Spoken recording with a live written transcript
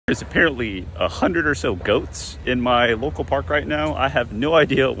There's apparently 100 or so goats in my local park right now. I have no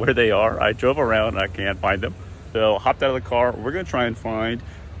idea where they are. I drove around, I can't find them. So hopped out of the car. We're gonna try and find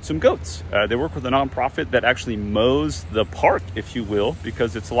some goats. They work with a nonprofit that actually mows the park, if you will,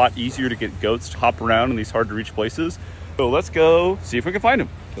 because it's a lot easier to get goats to hop around in these hard to reach places. So let's go see if we can find them.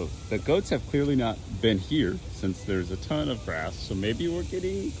 So the goats have clearly not been here since there's a ton of grass. So maybe we're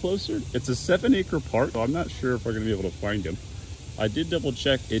getting closer. It's a 7-acre park, so I'm not sure if we're gonna be able to find them. I did double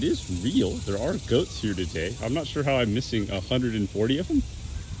check, it is real. There are goats here today. I'm not sure how I'm missing 140 of them.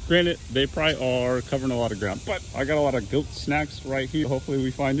 Granted, they probably are covering a lot of ground, but I got a lot of goat snacks right here. Hopefully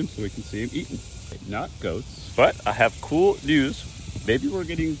we find them so we can see them eating. Not goats, but I have cool news. Maybe we're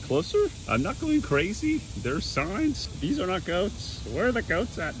getting closer. I'm not going crazy. There's signs. These are not goats. Where are the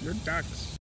goats at? They're ducks.